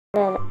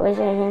Galera, hoje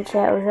a gente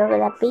é o jogo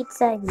da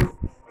pizzaria.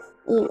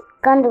 E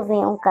quando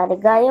vem um cara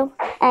igual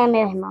é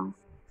meu irmão.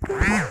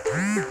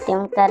 Tem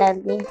um cara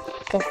ali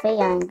que é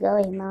feião, igual o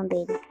irmão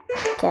dele.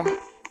 Aqui,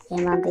 ó. O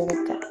irmão dele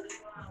aqui, ó.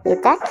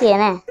 Ele tá aqui,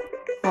 né?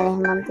 Olha o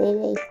irmão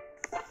dele aí.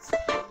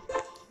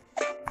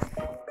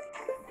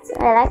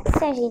 Será que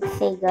se a gente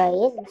ser igual a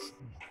eles,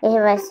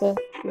 ele vai ser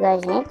igual a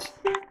gente?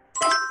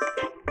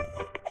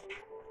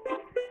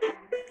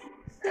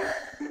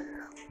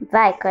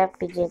 Vai, qual é o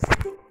pedido?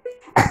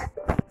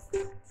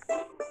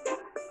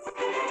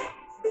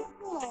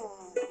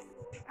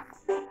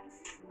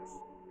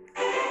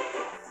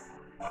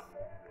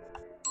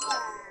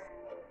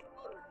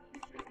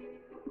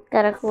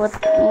 Cara, que o outro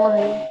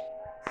morreu.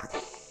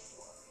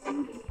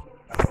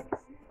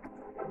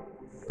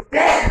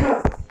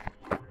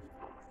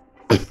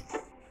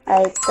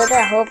 Aí toda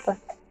a roupa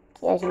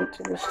que a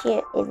gente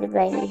vestir, ele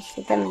vai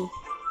vestir também.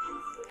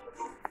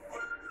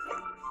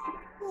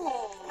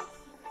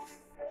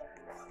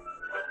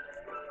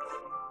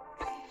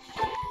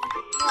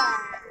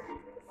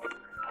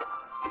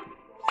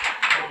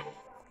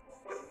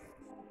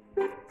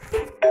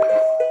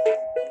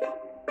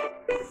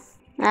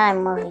 Ai,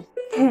 morri.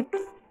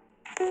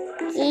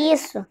 Que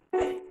isso?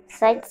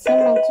 Sai de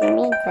cima de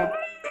mim,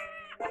 cara.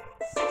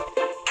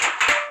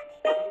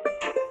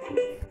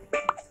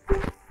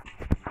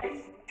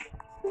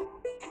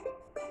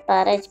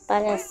 Para de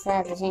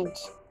palhaçada,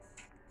 gente.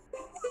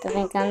 Tô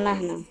brincando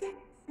mais não.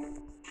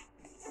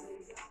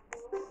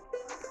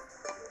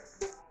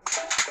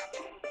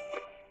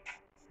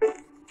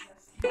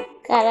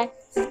 Caraca,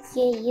 que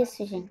é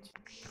isso, gente?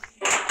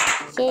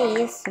 Que é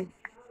isso?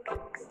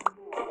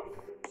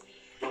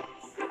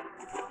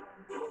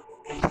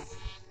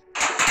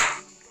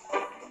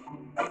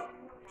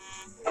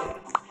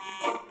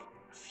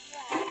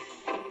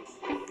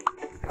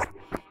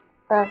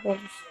 Ó,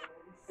 velho.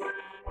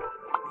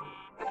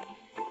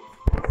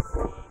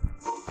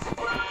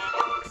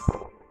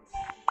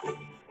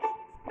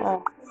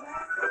 Ó.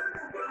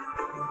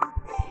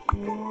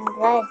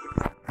 Vai.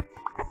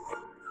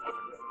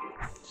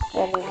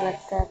 Quero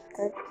botar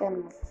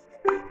tudo.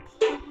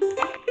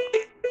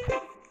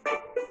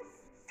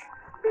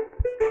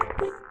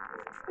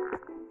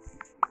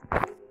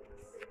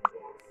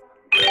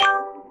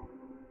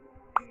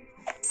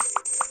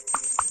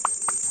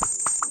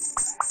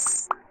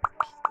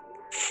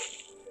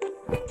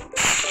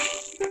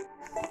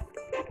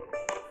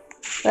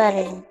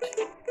 Bora, gente.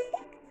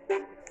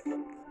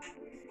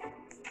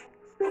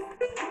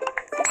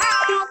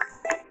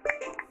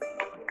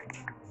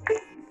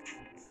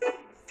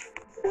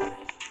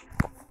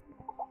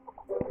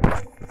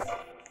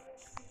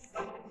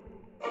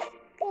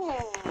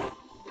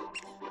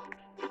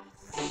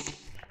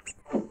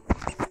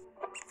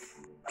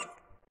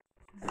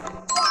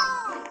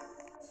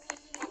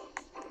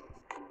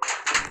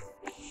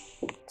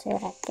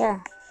 Será que ó?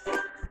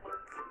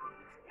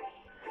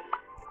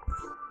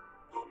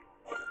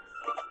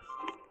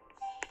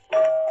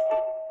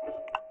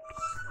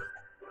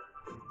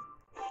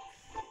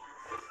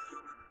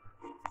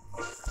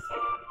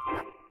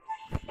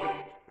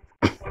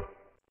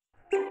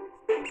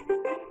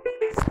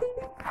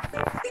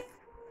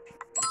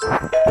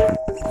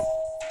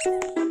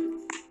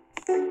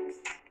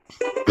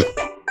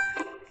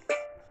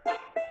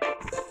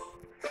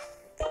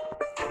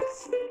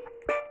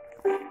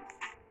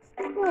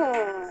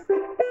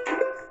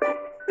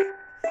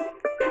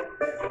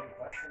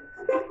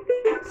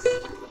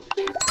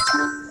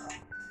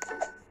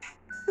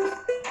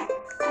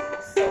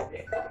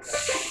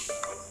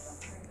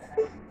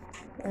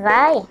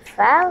 Vai,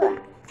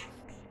 fala.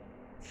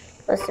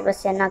 Ou se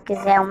você não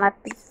quiser uma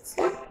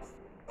pizza.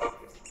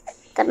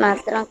 Tá bom,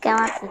 tu não quer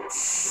uma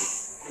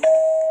pizza.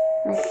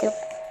 Mas teu...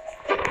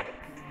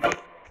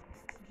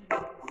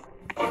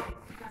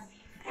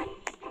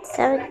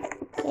 Sabe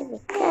aquele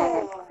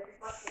cara?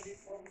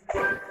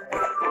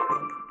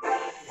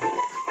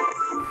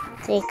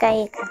 Fica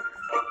aí, cara.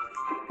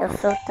 Eu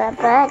sou o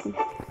trabalho.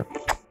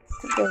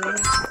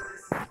 Beleza.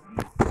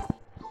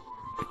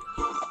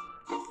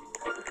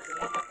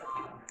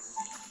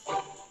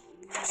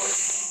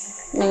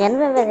 Ninguém não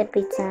vai fazer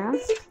pizza, não.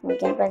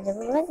 Ninguém vai fazer, eu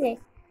vou fazer.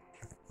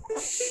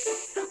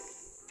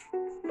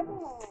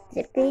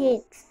 Fazer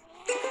pizza.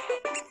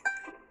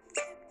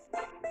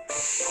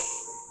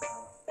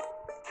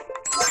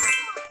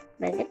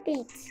 Fazer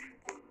pizza.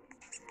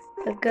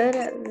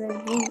 Agora vai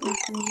vir o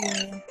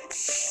dinheiro.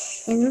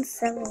 Eu não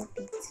sabe fazer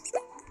pizza.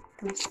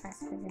 Então é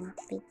fácil fazer uma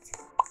pizza.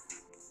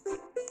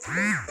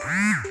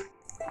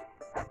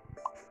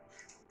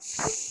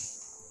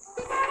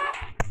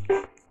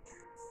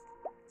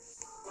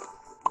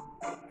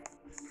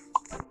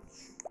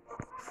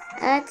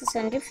 Ah, tá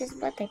sendo difícil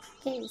botar.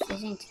 Que é isso,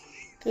 gente?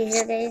 Que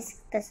jogo é esse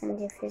que tá sendo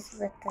difícil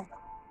botar?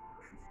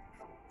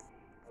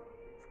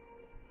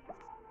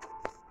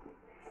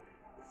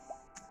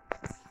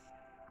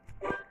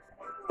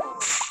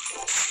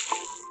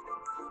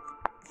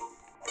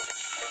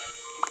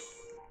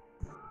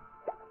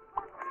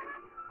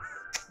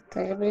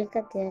 Tá de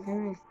brincadeira,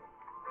 né?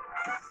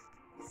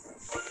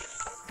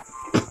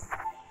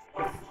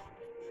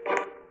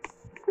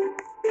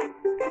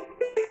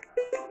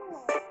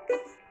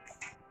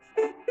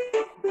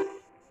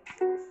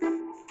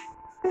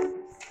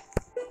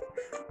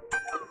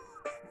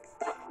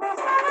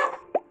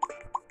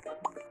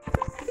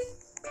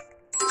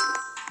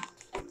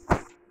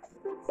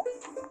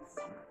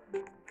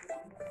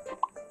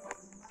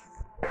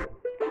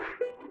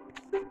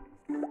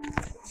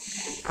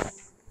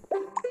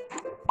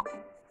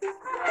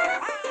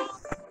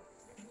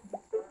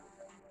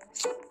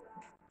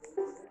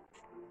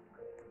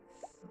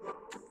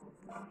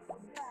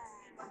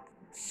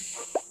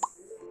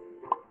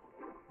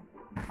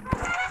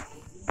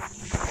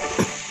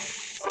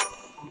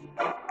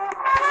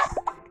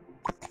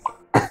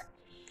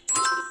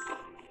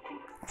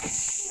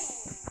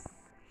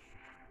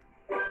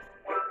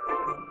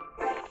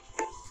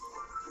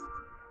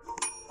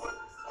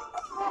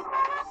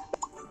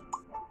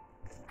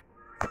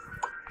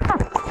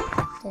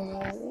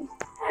 aí.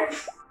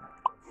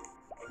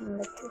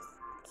 Vamos aqui.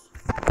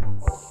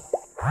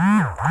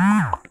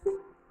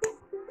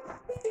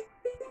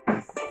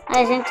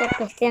 A gente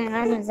apertando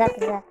lá no zap.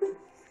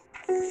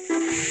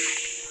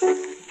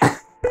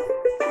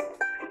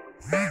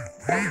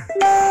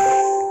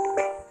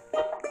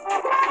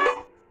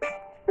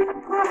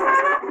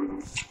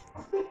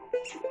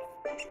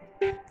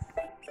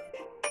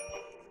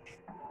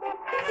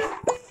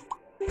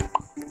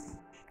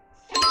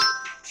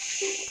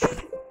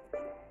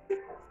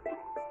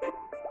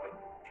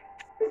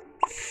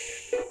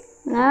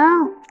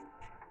 Não.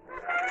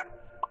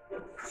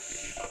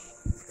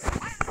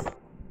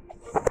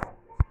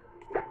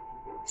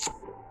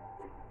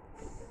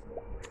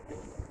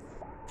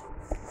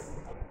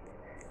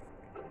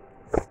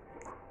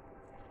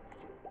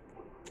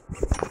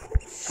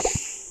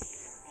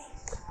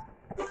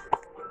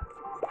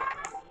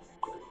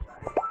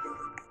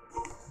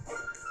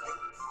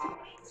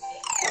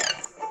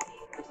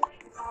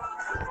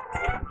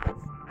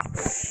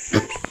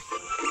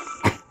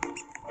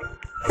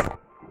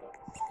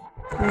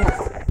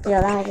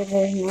 Jogar de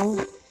vez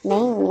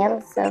nem ela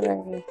sabe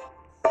fazer.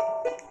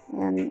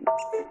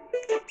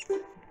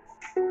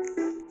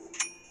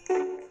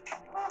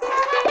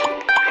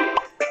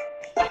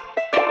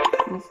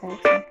 Não sei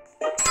aqui.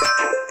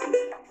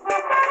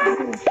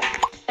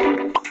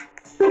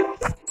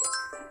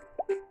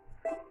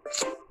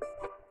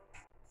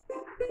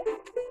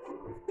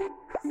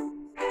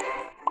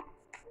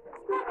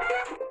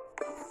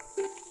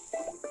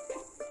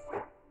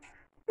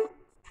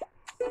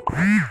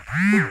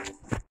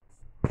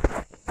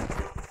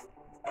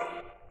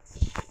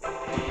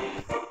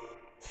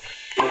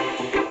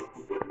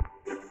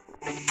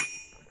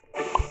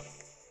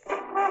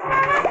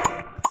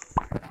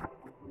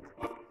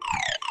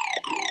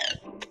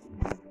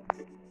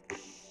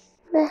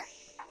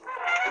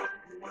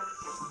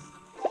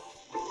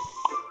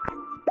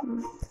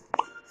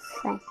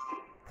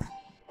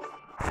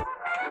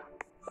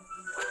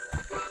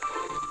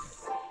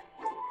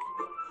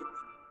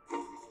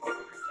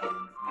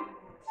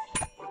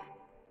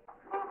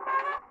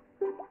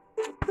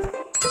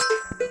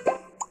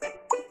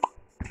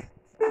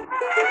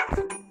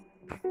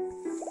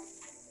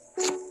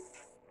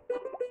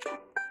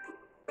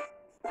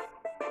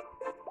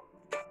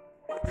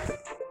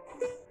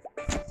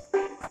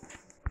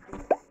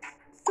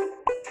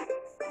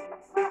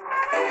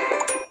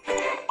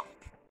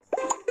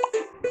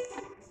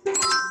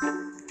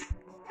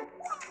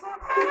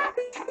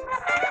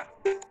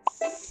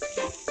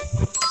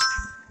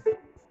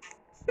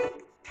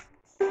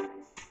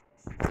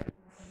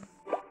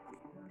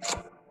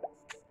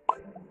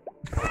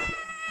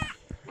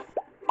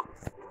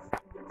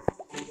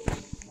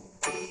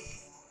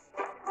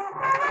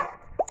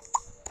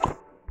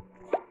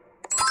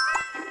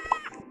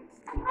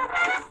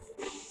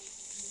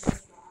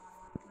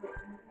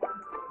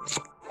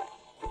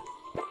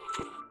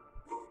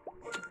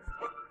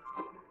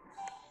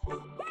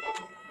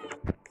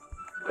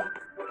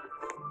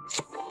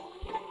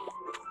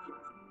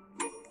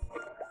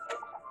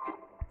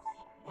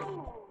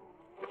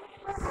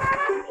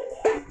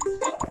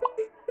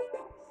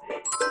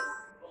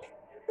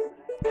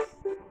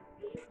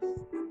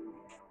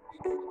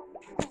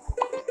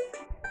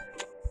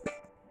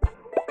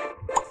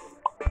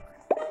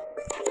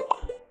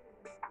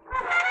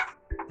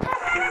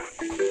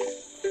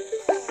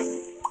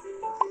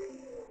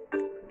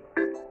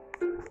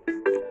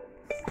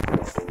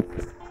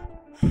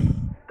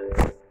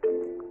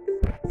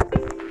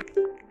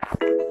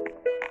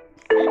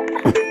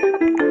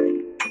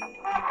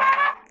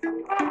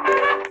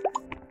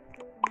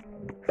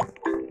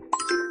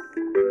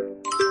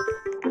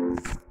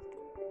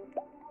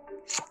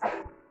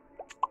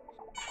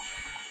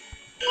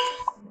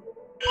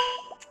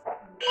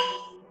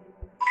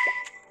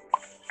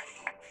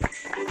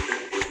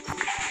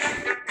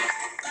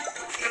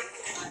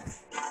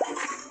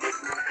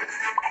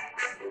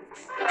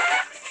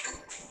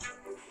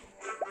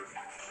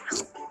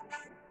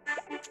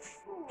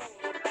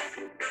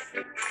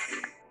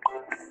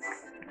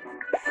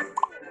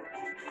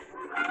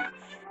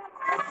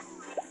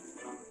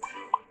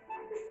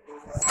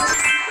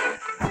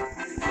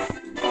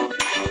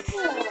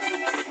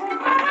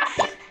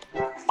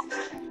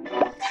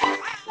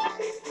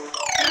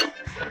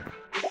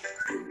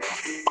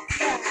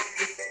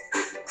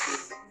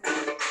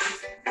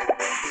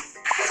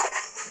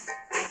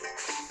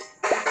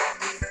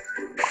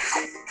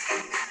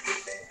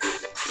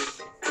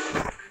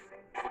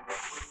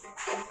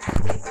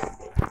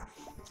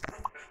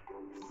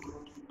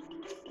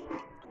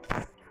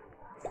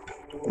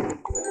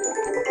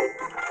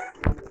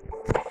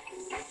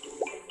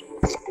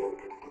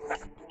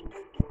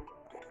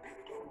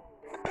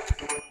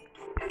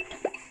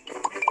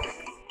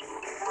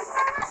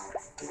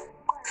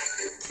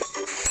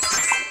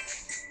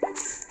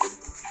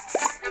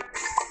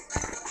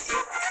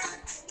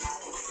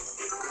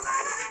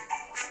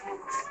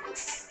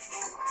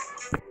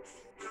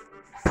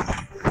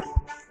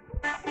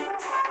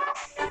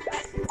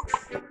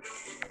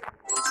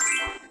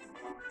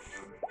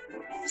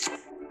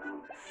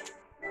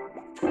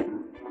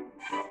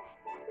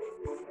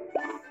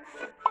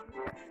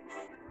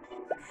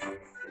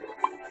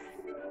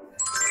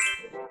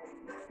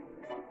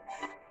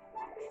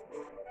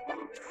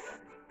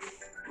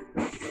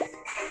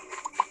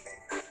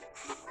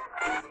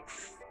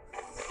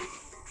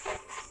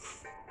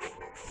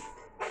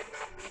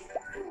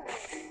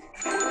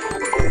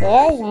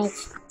 É,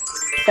 gente.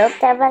 Sou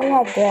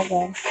trabalhador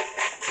agora.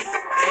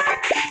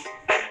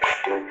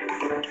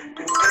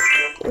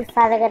 E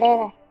fala,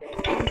 galera.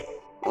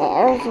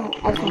 Hoje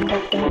a gente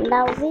vai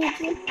terminar o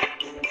vídeo.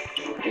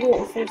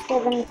 E se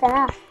inscreva no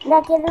canal. Dá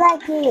aquele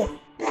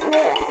like.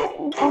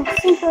 Então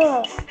 5,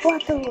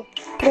 4,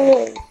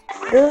 3,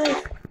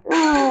 2,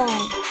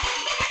 1.